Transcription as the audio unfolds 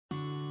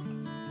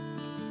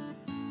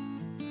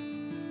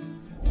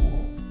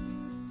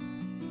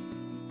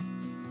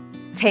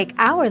Take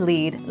our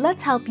lead,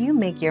 let's help you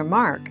make your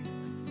mark.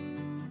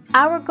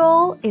 Our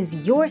goal is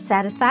your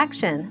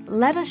satisfaction.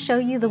 Let us show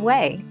you the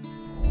way.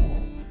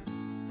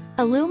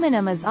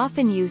 Aluminum is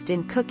often used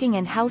in cooking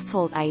and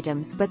household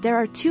items, but there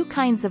are two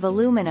kinds of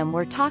aluminum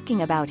we're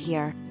talking about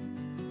here.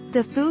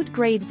 The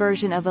food-grade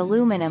version of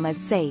aluminum is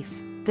safe.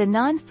 The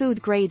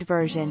non-food grade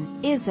version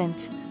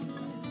isn't.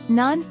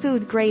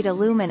 Non-food grade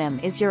aluminum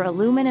is your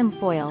aluminum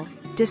foil,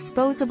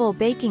 disposable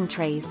baking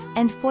trays,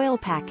 and foil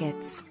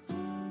packets.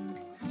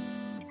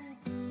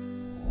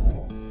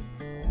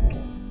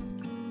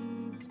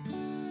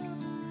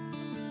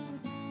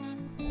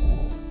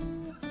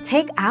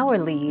 Take our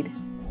lead.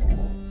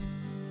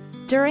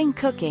 During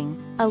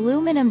cooking,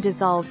 aluminum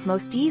dissolves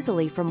most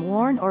easily from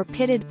worn or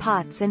pitted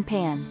pots and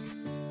pans.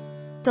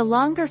 The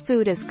longer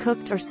food is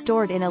cooked or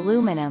stored in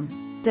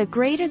aluminum, the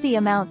greater the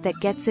amount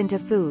that gets into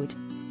food.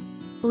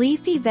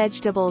 Leafy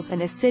vegetables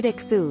and acidic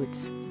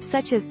foods,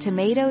 such as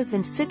tomatoes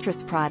and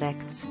citrus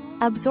products,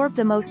 absorb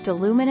the most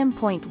aluminum.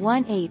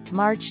 18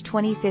 March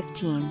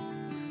 2015.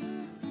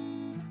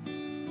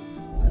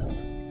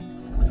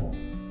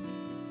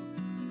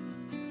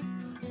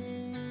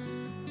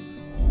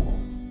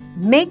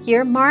 Make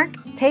your mark,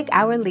 take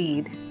our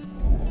lead.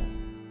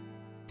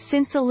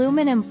 Since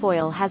aluminum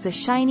foil has a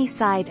shiny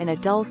side and a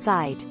dull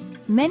side,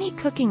 many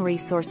cooking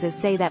resources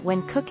say that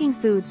when cooking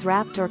foods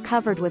wrapped or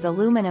covered with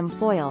aluminum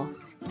foil,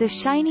 the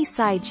shiny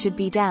side should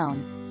be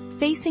down,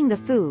 facing the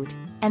food,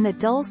 and the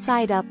dull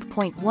side up.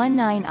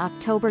 19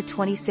 October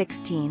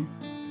 2016.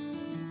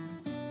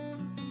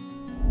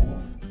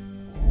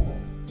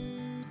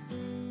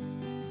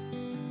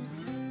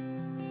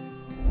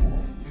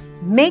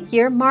 Make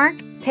your mark,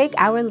 take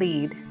our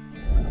lead.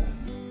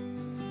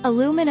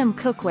 Aluminum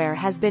cookware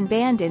has been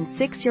banned in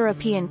 6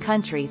 European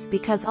countries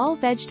because all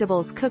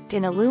vegetables cooked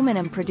in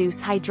aluminum produce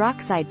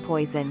hydroxide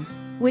poison,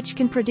 which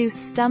can produce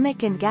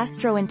stomach and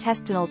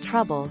gastrointestinal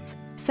troubles,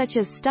 such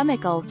as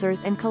stomach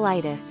ulcers and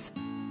colitis.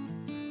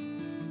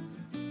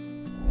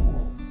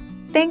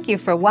 Thank you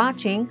for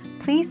watching.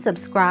 Please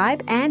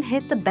subscribe and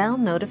hit the bell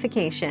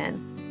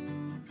notification.